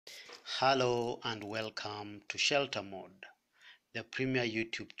Hello and welcome to Shelter Mode, the premier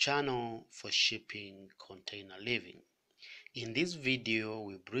YouTube channel for shipping container living. In this video,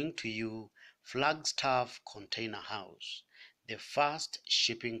 we bring to you Flagstaff Container House, the first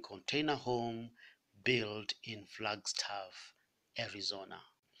shipping container home built in Flagstaff, Arizona.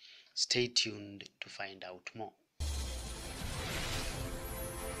 Stay tuned to find out more.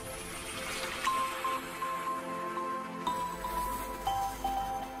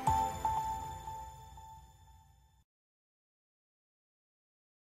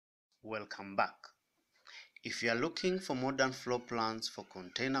 Welcome back. If you are looking for modern floor plans for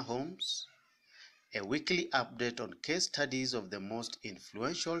container homes, a weekly update on case studies of the most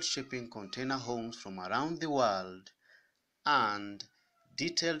influential shipping container homes from around the world, and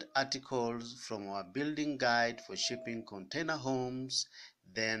detailed articles from our building guide for shipping container homes,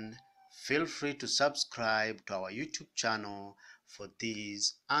 then feel free to subscribe to our YouTube channel for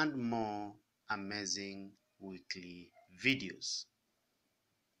these and more amazing weekly videos.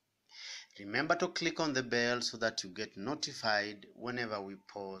 Remember to click on the bell so that you get notified whenever we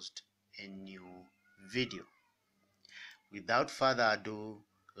post a new video. Without further ado,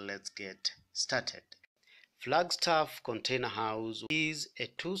 let's get started. Flagstaff Container House is a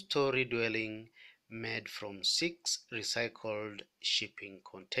two-story dwelling made from 6 recycled shipping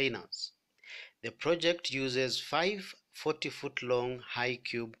containers. The project uses 5 40-foot-long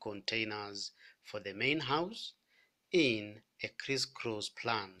high-cube containers for the main house in a crisscross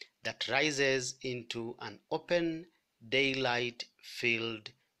plan that rises into an open, daylight-filled,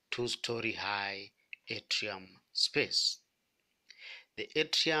 two-story high atrium space. The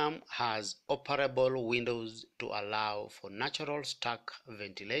atrium has operable windows to allow for natural stack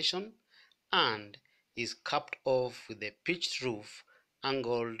ventilation and is capped off with a pitched roof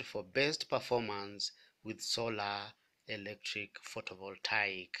angled for best performance with solar electric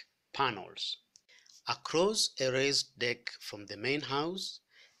photovoltaic panels. Across a raised deck from the main house,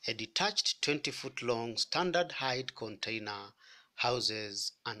 a detached 20-foot-long standard height container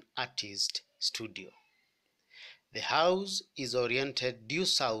houses an artist studio. The house is oriented due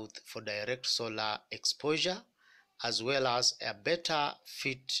south for direct solar exposure, as well as a better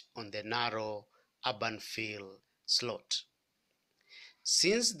fit on the narrow urban fill slot.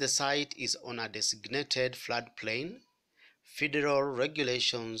 Since the site is on a designated floodplain, federal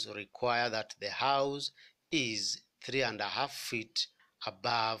regulations require that the house is 3.5 feet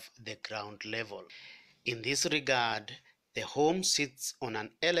above the ground level. In this regard, the home sits on an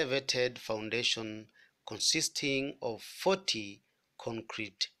elevated foundation consisting of 40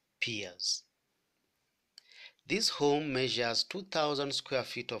 concrete piers. This home measures 2,000 square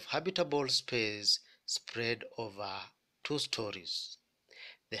feet of habitable space spread over 2 stories.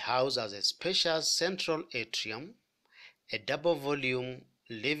 The house has a spacious central atrium, a double-volume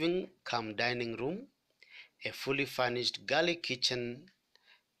living-cum-dining room, a fully furnished galley kitchen,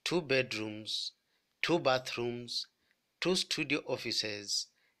 2 bedrooms, 2 bathrooms, 2 studio offices,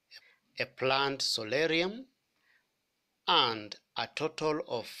 a planned solarium, and a total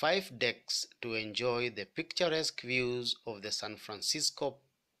of 5 decks to enjoy the picturesque views of the San Francisco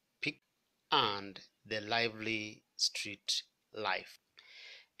Peak and the lively street life.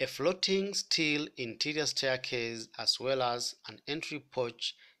 A floating steel interior staircase as well as an entry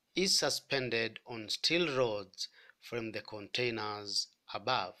porch is suspended on steel rods from the containers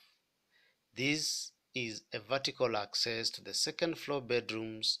above. This is a vertical access to the second floor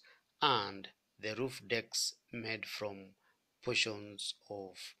bedrooms and the roof decks made from portions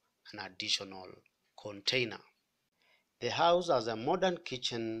of an additional container. The house has a modern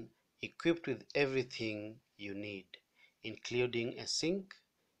kitchen equipped with everything you need, including a sink,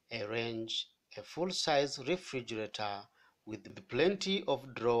 a range, a full-size refrigerator with plenty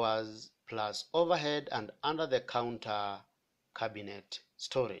of drawers, plus overhead and under-the-counter cabinet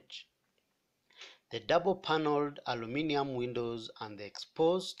storage. The double-paneled aluminum windows and the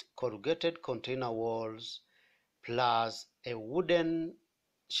exposed corrugated container walls, plus a wooden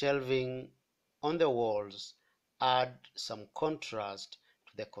shelving on the walls, add some contrast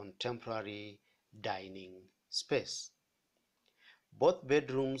to the contemporary dining space. Both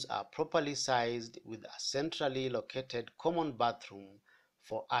bedrooms are properly sized with a centrally located common bathroom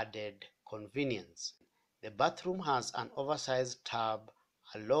for added convenience. The bathroom has an oversized tub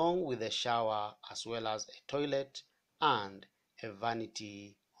along with a shower as well as a toilet and a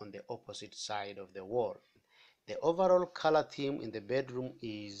vanity on the opposite side of the wall. The overall color theme in the bedroom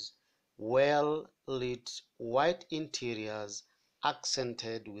is well-lit white interiors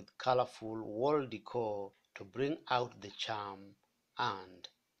accented with colorful wall decor to bring out the charm and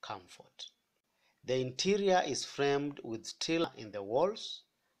comfort. The interior is framed with steel in the walls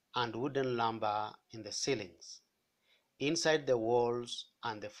and wooden lumber in the ceilings. Inside, the walls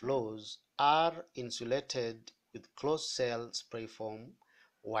and the floors are insulated with closed-cell spray foam,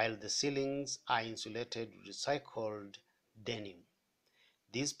 while the ceilings are insulated with recycled denim.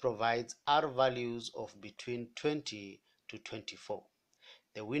 This provides R values of between 20 to 24.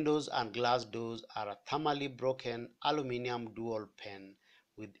 The windows and glass doors are a thermally broken aluminum dual pane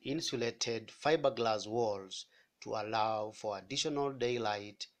with insulated fiberglass walls to allow for additional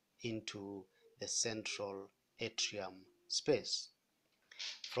daylight into the central atrium space.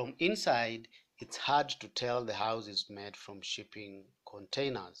 From inside, it's hard to tell the house is made from shipping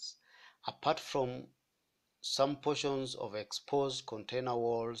containers. Apart from some portions of exposed container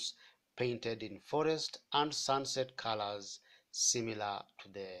walls painted in forest and sunset colors similar to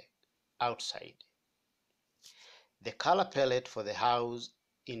the outside. The color palette for the house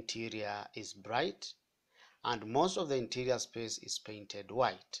interior is bright, and most of the interior space is painted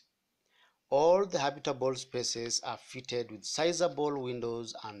white. All the habitable spaces are fitted with sizable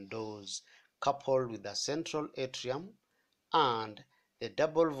windows and doors, coupled with a central atrium and the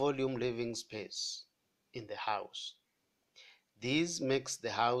double volume living space in the house. This makes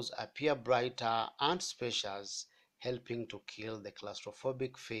the house appear brighter and spacious, helping to kill the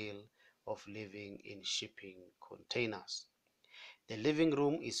claustrophobic feel of living in shipping containers. The living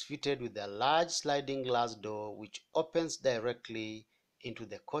room is fitted with a large sliding glass door which opens directly into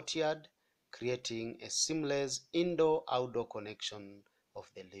the courtyard, creating a seamless indoor-outdoor connection of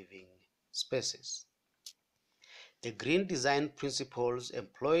the living spaces. The green design principles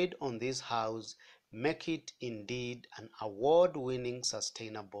employed on this house make it indeed an award-winning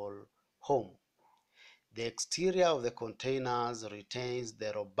sustainable home. The exterior of the containers retains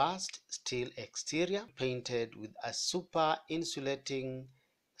the robust steel exterior painted with a super insulating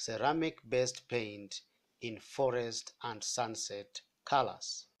ceramic-based paint in forest and sunset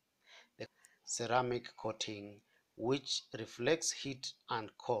colors. The ceramic coating which reflects heat and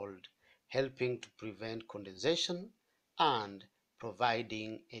cold, helping to prevent condensation and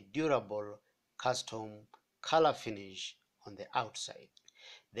providing a durable custom color finish on the outside.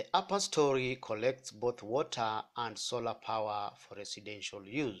 The upper story collects both water and solar power for residential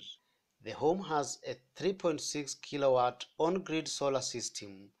use. The home has a 3.6 kilowatt on-grid solar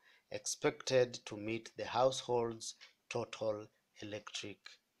system expected to meet the household's total electric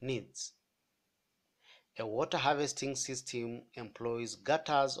needs. A water harvesting system employs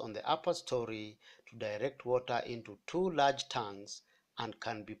gutters on the upper story to direct water into two large tanks and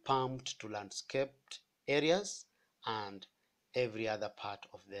can be pumped to landscaped areas and every other part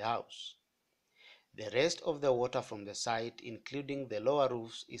of the house. The rest of the water from the site, including the lower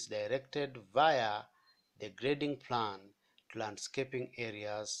roofs, is directed via the grading plan to landscaping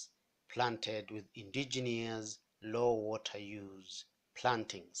areas planted with indigenous low water use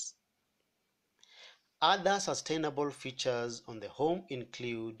plantings. Other sustainable features on the home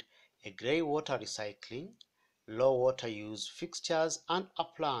include a grey water recycling, low water use fixtures and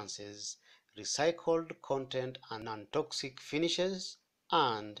appliances, recycled content and non-toxic finishes,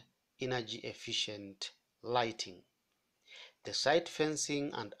 and energy efficient lighting. The site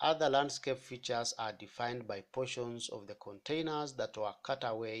fencing and other landscape features are defined by portions of the containers that were cut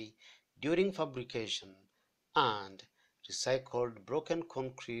away during fabrication and recycled broken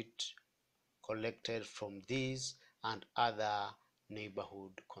concrete collected from these and other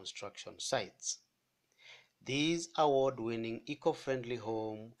neighborhood construction sites. This award-winning eco-friendly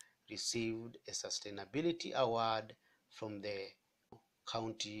home received a sustainability award from the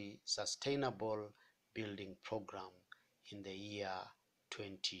County Sustainable Building Program in the year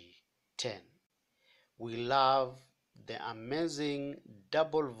 2010. We love the amazing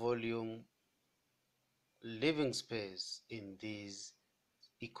double volume living space in this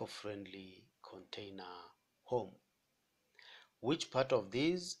eco-friendly container home. Which part of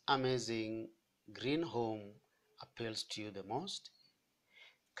this amazing green home appeals to you the most?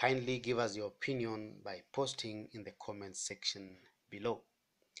 Kindly give us your opinion by posting in the comment section below.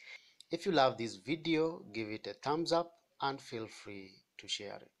 If you love this video, give it a thumbs up and feel free to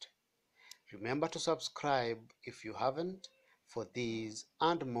share it. Remember to subscribe if you haven't for these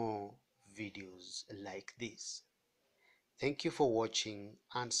and more videos like this. Thank you for watching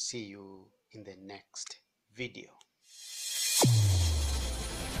and see you in the next video.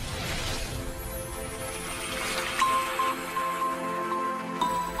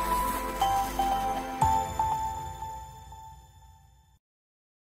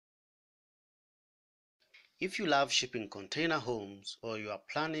 If you love shipping container homes or you are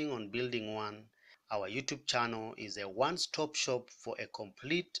planning on building one, our YouTube channel is a one-stop shop for a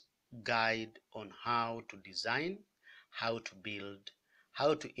complete guide on how to design, how to build,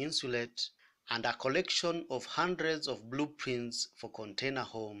 how to insulate, and a collection of hundreds of blueprints for container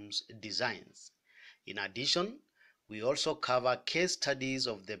homes designs. In addition, we also cover case studies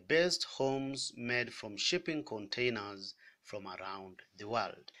of the best homes made from shipping containers from around the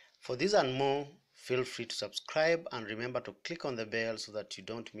world. For this and more, feel free to subscribe and remember to click on the bell so that you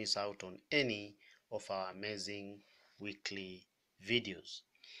don't miss out on any of our amazing weekly videos.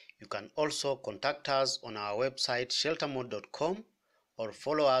 You can also contact us on our website sheltermode.com or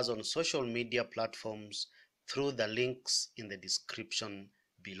follow us on social media platforms through the links in the description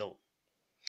below.